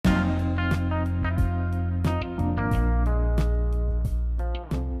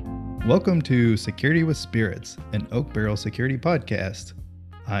Welcome to Security with Spirits, an Oak Barrel security podcast.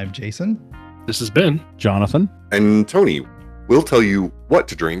 I'm Jason. This is Ben. Jonathan. And Tony. We'll tell you what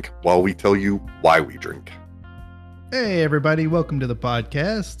to drink while we tell you why we drink. Hey everybody, welcome to the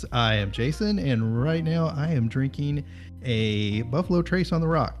podcast. I am Jason, and right now I am drinking a Buffalo Trace on the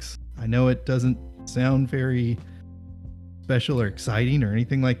rocks. I know it doesn't sound very special or exciting or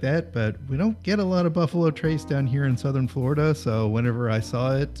anything like that, but we don't get a lot of Buffalo Trace down here in southern Florida, so whenever I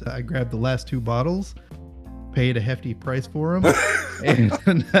saw it, I grabbed the last two bottles, paid a hefty price for them, and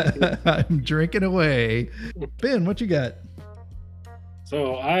I'm drinking away. Ben, what you got?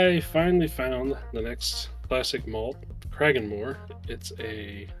 So I finally found the next classic malt, Cragganmore. It's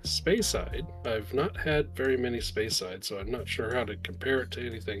a Speyside. I've not had very many Speysides, so I'm not sure how to compare it to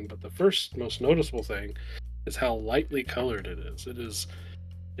anything, but the first most noticeable thing is how lightly colored it is. It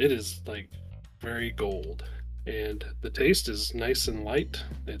is like very gold, and the taste is nice and light.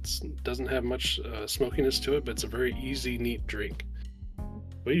 It doesn't have much smokiness to it, but it's a very easy, neat drink.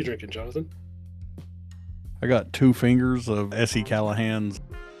 What are you drinking, Jonathan? I got 2 fingers of S.E. Callahan's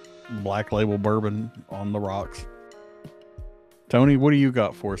Black Label Bourbon on the rocks. Tony, what do you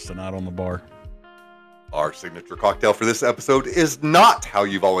got for us tonight on the bar? Our signature cocktail for this episode is not how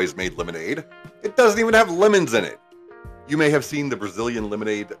you've always made lemonade. It doesn't even have lemons in it. You may have seen the Brazilian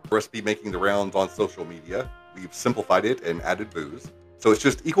lemonade recipe making the rounds on social media. We've simplified it and added booze. So it's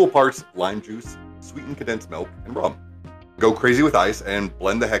just equal parts lime juice, sweetened condensed milk, and rum. Go crazy with ice and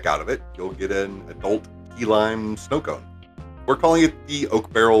blend the heck out of it. You'll get an adult key lime snow cone. We're calling it the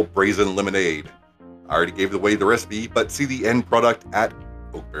Oak Barrel Brazen Lemonade. I already gave away the recipe, but see the end product at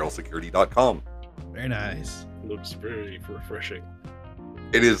oakbarrelsecurity.com. Very nice. Looks very refreshing.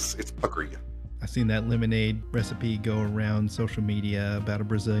 It's puckery. I've seen that lemonade recipe go around social media about a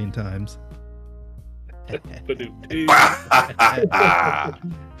Brazilian times.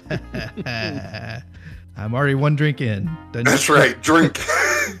 I'm already one drink in. That's right, drink.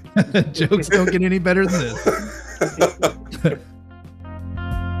 Jokes don't get any better than this.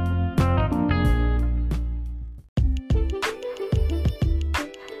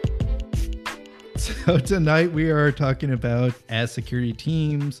 So tonight we are talking about as security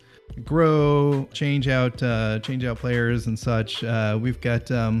teams grow, change out players and such. We've got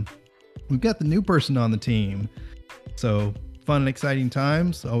the new person on the team, so fun and exciting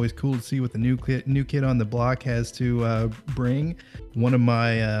times. Always cool to see what the new kid on the block has to bring. One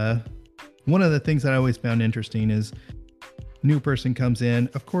of the things that I always found interesting is new person comes in.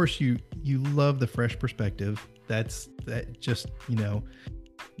 Of course, you love the fresh perspective. That just,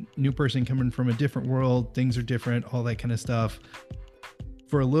 new person coming from a different world, things are different, all that kind of stuff.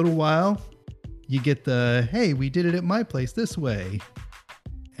 For a little while, you get the, hey, we did it at my place this way.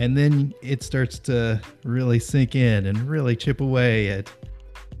 And then it starts to really sink in and really chip away at,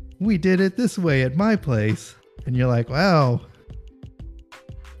 we did it this way at my place. And you're like, wow,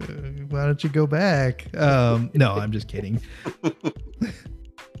 why don't you go back? No, I'm just kidding.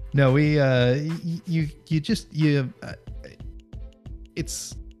 No,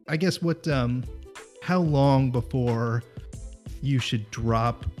 it's, I guess, how long before you should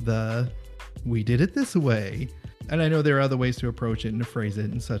drop the, we did it this way. And I know there are other ways to approach it and to phrase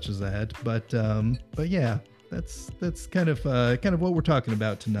it and such as that, but yeah, that's kind of what we're talking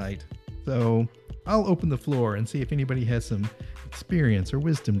about tonight. So I'll open the floor and see if anybody has some experience or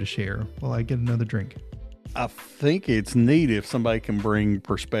wisdom to share while I get another drink. I think it's neat if somebody can bring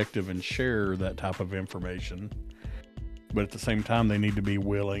perspective and share that type of information, but at the same time, they need to be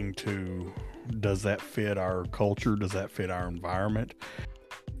willing to, does that fit our culture? Does that fit our environment?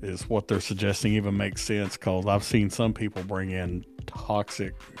 Is what they're suggesting even makes sense? Because I've seen some people bring in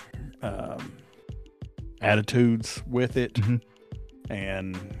toxic attitudes with it. Mm-hmm.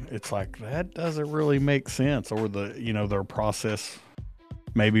 And it's like, that doesn't really make sense. Or their process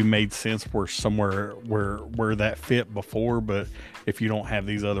maybe made sense where somewhere where that fit before, but if you don't have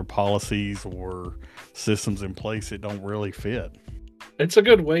these other policies or systems in place, it don't really fit. It's a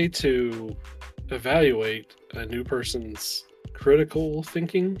good way to evaluate a new person's critical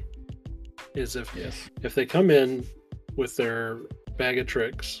thinking is if they come in with their bag of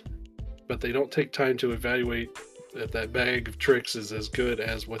tricks, but they don't take time to evaluate that bag of tricks is as good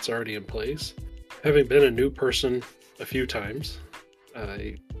as what's already in place. Having been a new person a few times,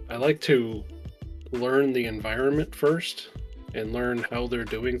 I like to learn the environment first and learn how they're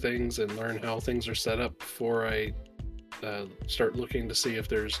doing things and learn how things are set up before I start looking to see if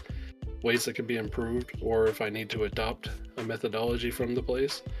there's ways that can be improved or if I need to adopt a methodology from the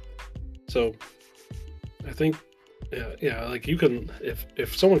place. So I think Yeah, like you can,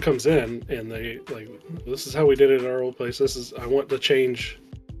 if someone comes in and they like, this is how we did it at our old place. I want to change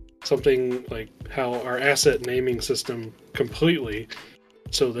something like how our asset naming system completely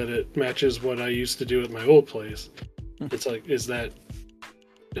so that it matches what I used to do at my old place. It's like, is that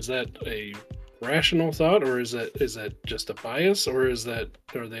a rational thought, or is that just a bias, or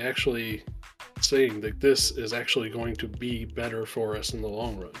are they actually saying that this is actually going to be better for us in the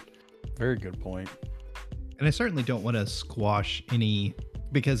long run? Very good point. And I certainly don't want to squash any,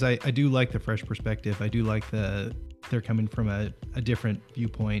 because I do like the fresh perspective. I do like they're coming from a different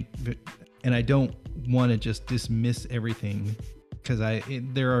viewpoint, and I don't want to just dismiss everything, because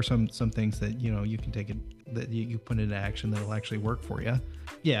there are some things that, you can take it, that you put into action that'll actually work for you.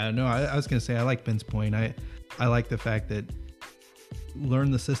 Yeah, no, I was going to say, I like Ben's point. I like the fact that learn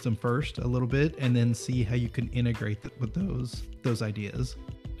the system first a little bit and then see how you can integrate with those ideas.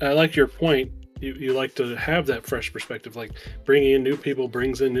 I like your point. You like to have that fresh perspective, like bringing in new people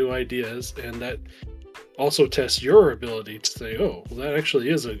brings in new ideas, and that also tests your ability to say, oh, well, that actually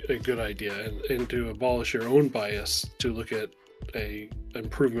is a good idea, and to abolish your own bias to look at a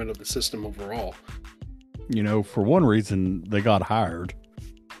improvement of the system overall. For one reason, they got hired.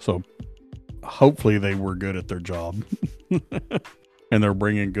 So hopefully they were good at their job and they're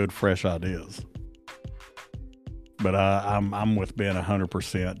bringing good, fresh ideas. But I'm with Ben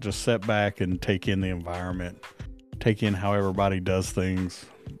 100%. Just sit back and take in the environment, take in how everybody does things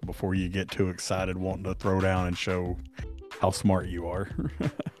before you get too excited wanting to throw down and show how smart you are.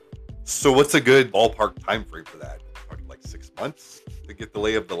 So what's a good ballpark time frame for that? Talking like 6 months to get the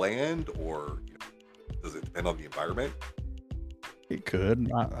lay of the land, or does it depend on the environment? It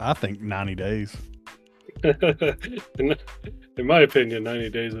could. I think 90 days. In my opinion, 90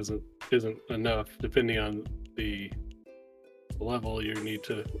 days isn't enough, depending on the level you need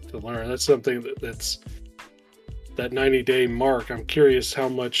to learn. That's something that's that 90-day mark. I'm curious how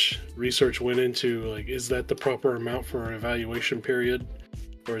much research went into, like, is that the proper amount for an evaluation period,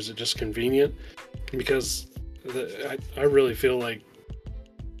 or is it just convenient? Because I really feel like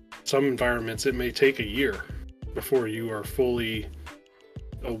some environments, it may take a year before you are fully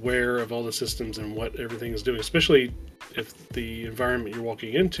aware of all the systems and what everything is doing, especially if the environment you're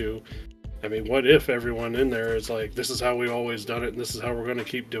walking into, I mean, what if everyone in there is like, this is how we've always done it and this is how we're going to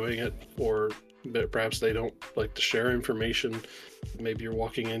keep doing it, or perhaps they don't like to share information. Maybe you're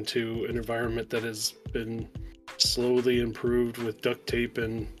walking into an environment that has been slowly improved with duct tape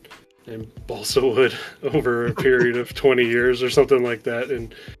and balsa wood over a period of 20 years or something like that,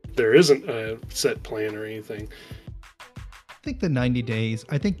 and there isn't a set plan or anything. I think the 90 days,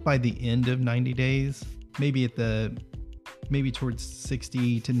 I think by the end of 90 days, maybe towards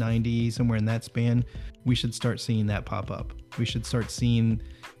 60 to 90, somewhere in that span, we should start seeing that pop up. We should start seeing,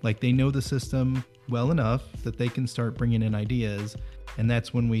 like, they know the system well enough that they can start bringing in ideas. And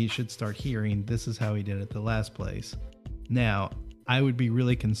that's when we should start hearing, this is how he did it the last place. Now, I would be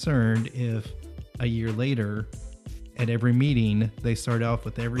really concerned if a year later, at every meeting, they start off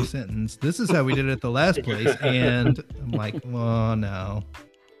with every sentence, this is how we did it at the last place. And I'm like, oh, no.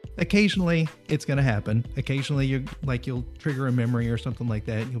 Occasionally, it's going to happen. Occasionally, you'll trigger a memory or something like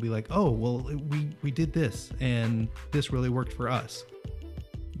that. And you'll be like, oh, well, we did this, and this really worked for us.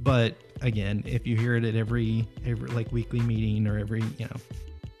 But again, if you hear it at every like weekly meeting or every,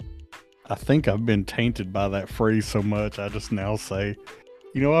 I think I've been tainted by that phrase so much. I just now say,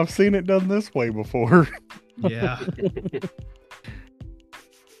 I've seen it done this way before. Yeah.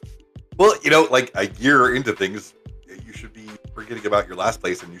 Well, like a year into things, you should be forgetting about your last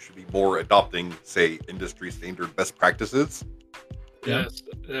place and you should be more adopting, say, industry standard best practices. Yes,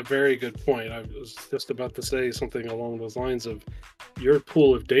 a very good point. I was just about to say something along those lines of your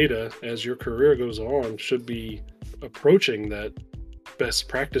pool of data as your career goes on should be approaching that best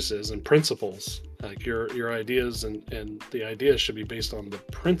practices and principles. Like your ideas and the ideas should be based on the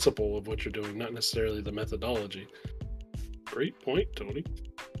principle of what you're doing, not necessarily the methodology. Great point, Tony.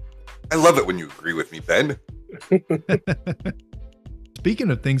 I love it when you agree with me, Ben.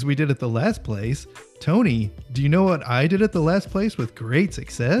 Speaking of things we did at the last place, Tony, do you know what I did at the last place with great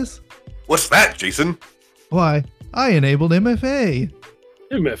success? What's that, Jason? Why, I enabled MFA.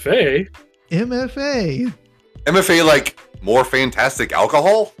 MFA? MFA. MFA like more fantastic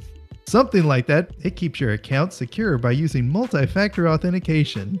alcohol? Something like that. It keeps your account secure by using multi-factor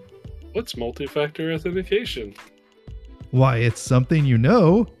authentication. What's multi-factor authentication? Why, it's something you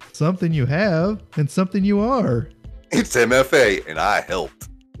know, something you have, and something you are. It's MFA, and I helped.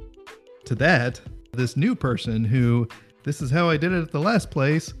 To that, this new person who, this is how I did it at the last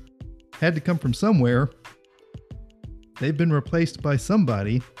place, had to come from somewhere. They've been replaced by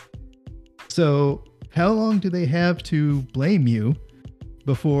somebody. So, how long do they have to blame you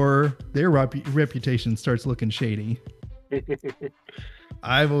before their reputation starts looking shady?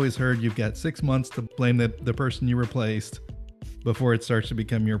 I've always heard you've got 6 months to blame the person you replaced before it starts to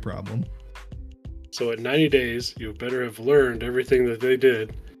become your problem. So at 90 days, you better have learned everything that they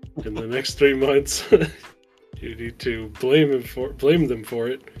did. In the next 3 months, you need to blame them for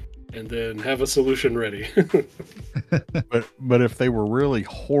it, and then have a solution ready. But if they were really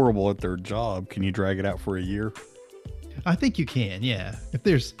horrible at their job, can you drag it out for a year? I think you can, yeah. If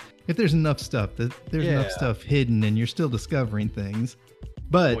there's enough stuff, enough stuff hidden, and you're still discovering things.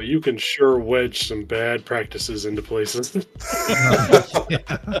 But well, you can sure wedge some bad practices into places.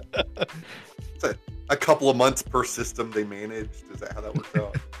 yeah. A couple of months per system they managed. Is that how that works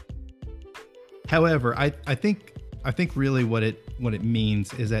out? However, I think really what it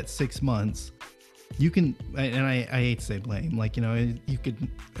means is at 6 months, you can, and I hate to say blame, like, you know, you could,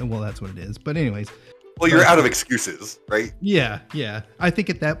 well, that's what it is. But anyways. Well, you're out of excuses, right? Yeah. I think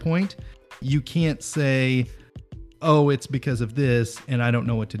at that point, you can't say, oh, it's because of this, and I don't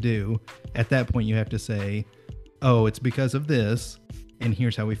know what to do. At that point, you have to say, oh, it's because of this, and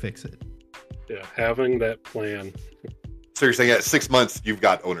here's how we fix it. Yeah, having that plan. So you're saying at 6 months, you've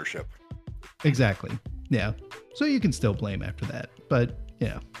got ownership. Exactly. Yeah. So you can still blame after that, but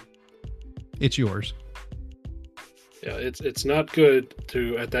yeah, it's yours. Yeah, it's not good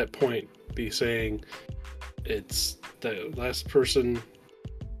to, at that point, be saying it's the last person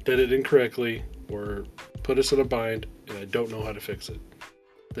did it incorrectly or put us in a bind and I don't know how to fix it.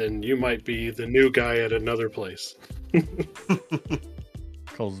 Then you might be the new guy at another place.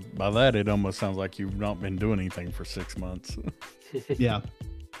 Because by that, it almost sounds like you've not been doing anything for 6 months. Yeah.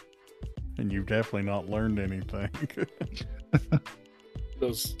 And you've definitely not learned anything.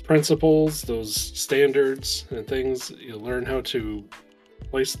 Those principles, those standards and things, you learn how to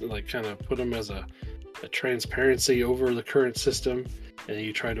place, like, kind of put them as a transparency over the current system, and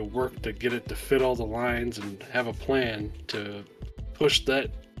you try to work to get it to fit all the lines and have a plan to push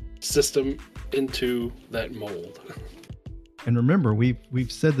that system into that mold. And remember,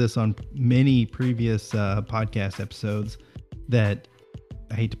 we've said this on many previous podcast episodes that,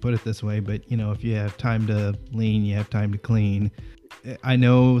 I hate to put it this way, but you know, if you have time to lean, you have time to clean. I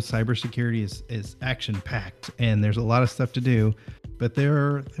know cybersecurity is action packed and there's a lot of stuff to do, but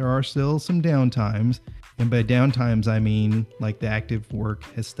there are still some downtimes. And by downtimes, I mean like the active work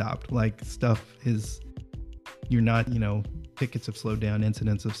has stopped. Like you're not, you know, tickets have slowed down,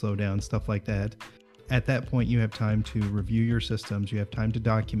 incidents have slowed down, stuff like that. At that point, you have time to review your systems. You have time to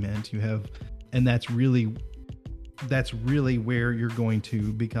document. And that's really where you're going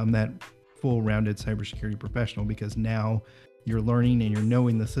to become that full-rounded cybersecurity professional, because now you're learning and you're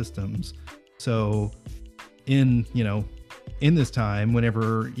knowing the systems. So in this time,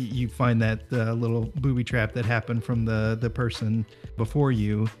 whenever you find that little booby trap that happened from the person before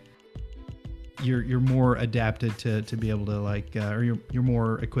you, you're more adapted to be able to or you're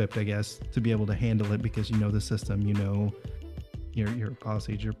more equipped, I guess, to be able to handle it, because you know the system, you know your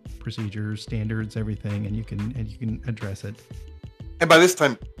policies, your procedures, standards, everything, and you can address it. And by this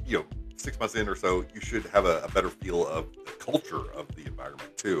time, 6 months in or so, you should have a better feel of the culture of the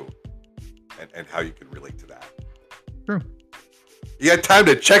environment too, and how you can relate to that. True. You got time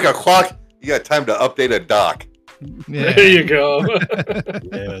to check a clock. You got time to update a dock. Yeah. There you go.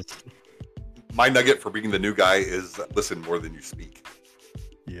 Yes. My nugget for being the new guy is listen more than you speak.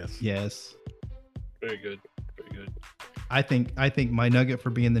 Yes. Very good. Very good. I think my nugget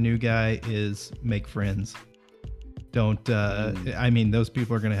for being the new guy is make friends. Don't I mean, those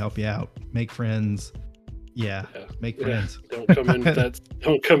people are going to help you out. Make friends. Yeah. Make friends. Don't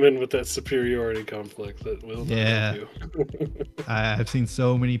come in with that superiority complex. That will not help you. I've seen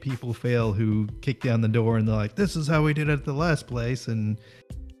so many people fail who kick down the door and they're like, "This is how we did it at the last place," and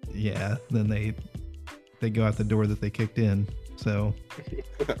then they go out the door that they kicked in. So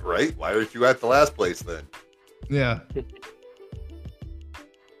right? Why aren't you at the last place then? Yeah.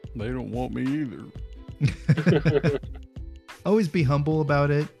 They don't want me either. Always be humble about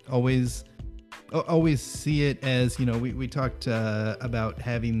it. Always see it as, we talked about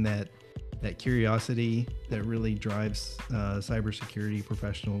having that curiosity that really drives cybersecurity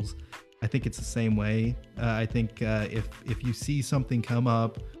professionals. I think it's the same way. I think if you see something come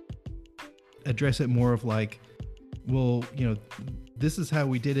up, address it more of like, well, this is how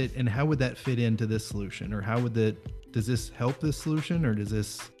we did it, and how would that fit into this solution? Or does this help this solution? Or is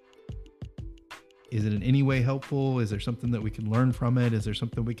it in any way helpful? Is there something that we can learn from it? Is there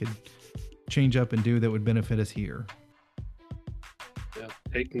something we could change up and do that would benefit us here? Yeah,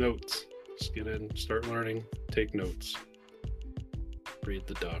 take notes. Just get in, start learning, take notes. Read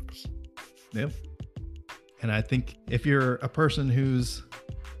the docs. Yep. And I think if you're a person who's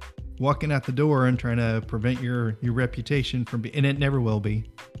walking out the door and trying to prevent your reputation from being, and it never will be.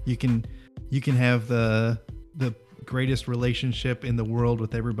 You can have the greatest relationship in the world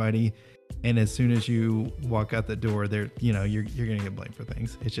with everybody, and as soon as you walk out the door, you're gonna get blamed for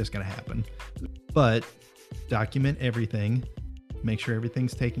things. It's just gonna happen. But document everything. Make sure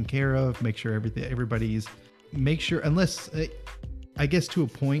everything's taken care of. Make sure unless I guess to a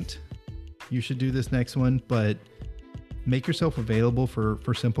point, you should do this next one, but make yourself available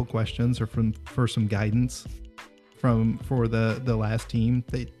for simple questions or for some guidance for the last team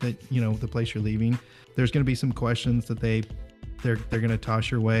that the place you're leaving. There's going to be some questions that they're going to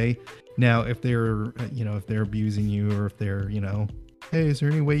toss your way. Now, if they're abusing you, or if they're, hey, is there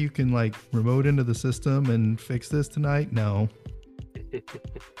any way you can like remote into the system and fix this tonight? No.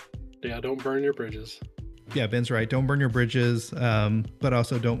 Yeah, don't burn your bridges. Yeah, Ben's right. Don't burn your bridges, but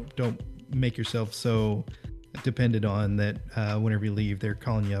also don't make yourself so dependent on that. Whenever you leave, they're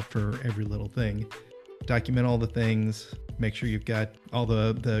calling you up for every little thing. Document all the things. Make sure you've got all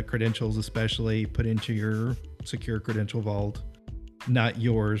the credentials, especially put into your secure credential vault. Not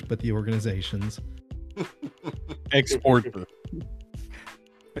yours, but the organization's. Export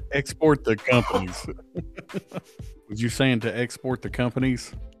the companies. Was you saying to export the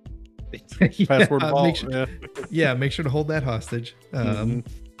companies? Password vault? Make sure to hold that hostage.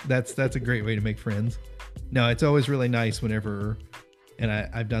 That's a great way to make friends. No, it's always really nice whenever, and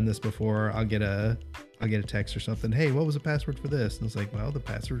I've done this before. I'll get a text or something. Hey, what was the password for this? And it's like, well, the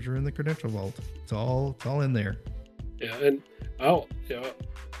passwords are in the credential vault. It's all in there. Yeah, and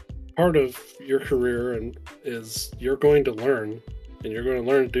part of your career is you're going to learn, and you're going to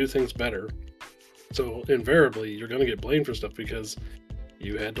learn to do things better. So invariably, you're going to get blamed for stuff because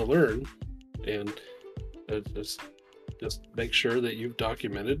you had to learn, and just make sure that you've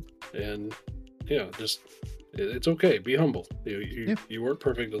documented, and it's okay. Be humble. You weren't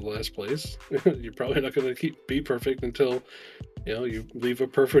perfect in the last place. You're probably not going to be perfect until you leave a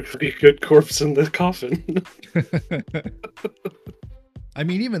perfectly good corpse in the coffin. I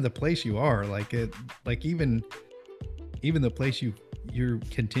mean, even the place you are, even the place you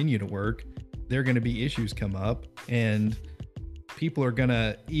continue to work, there are going to be issues come up, and people are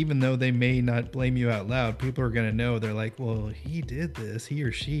gonna, even though they may not blame you out loud, people are gonna know. They're like, well, he did this, he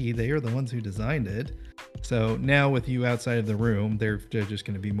or she, they are the ones who designed it. So now with you outside of the room, they're just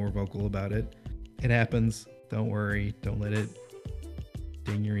gonna be more vocal about it. It happens. Don't worry. Don't let it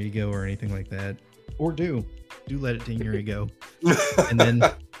ding your ego or anything like that. Or do let it ding your ego. And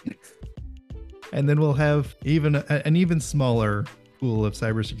then we'll have an even smaller pool of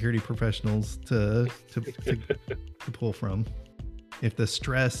cybersecurity professionals to pull from. If the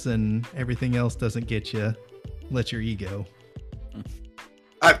stress and everything else doesn't get you, let your ego.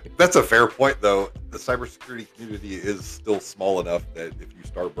 That's a fair point, though. The cybersecurity community is still small enough that if you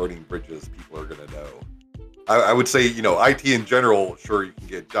start burning bridges, people are going to know. I would say, IT in general, sure, you can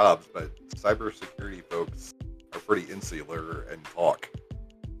get jobs, but cybersecurity folks are pretty insular and talk.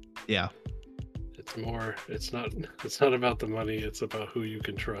 Yeah. It's not about the money, it's about who you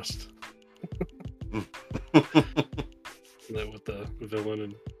can trust. Isn't that what the villain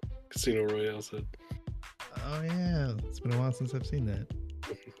in Casino Royale said? Oh yeah, it's been a while since I've seen that.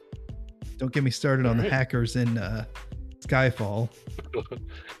 Don't get me started on the hackers in Skyfall.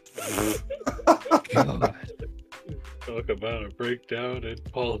 God. Talk about a breakdown in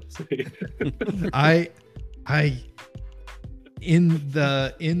policy. I in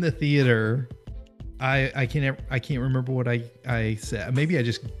the theater, I can't remember what I said. Maybe I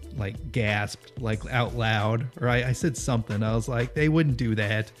just like gasped like out loud, or I said something. I was like, they wouldn't do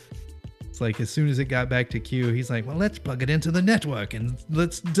that. It's like as soon as it got back to Q, he's like, well, let's plug it into the network and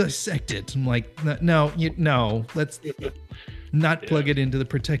let's dissect it. I'm like, no, let's not plug it into the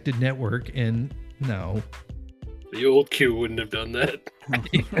protected network. And no, the old Q wouldn't have done that.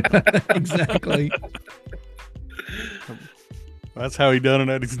 Exactly. That's how he done it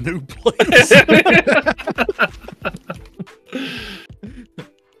at his new place.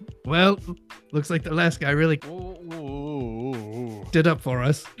 Well, looks like the last guy really did up for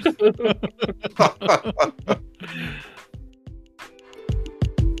us.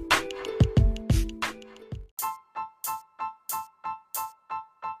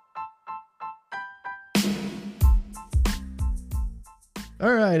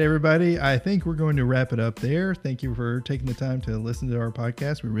 All right, everybody. I think we're going to wrap it up there. Thank you for taking the time to listen to our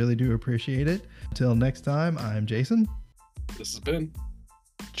podcast. We really do appreciate it. Until next time, I'm Jason. This has been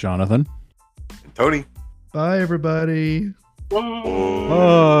Jonathan. And Tony. Bye, everybody. Bye.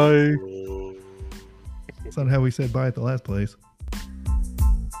 Bye. That's not how we said bye at the last place.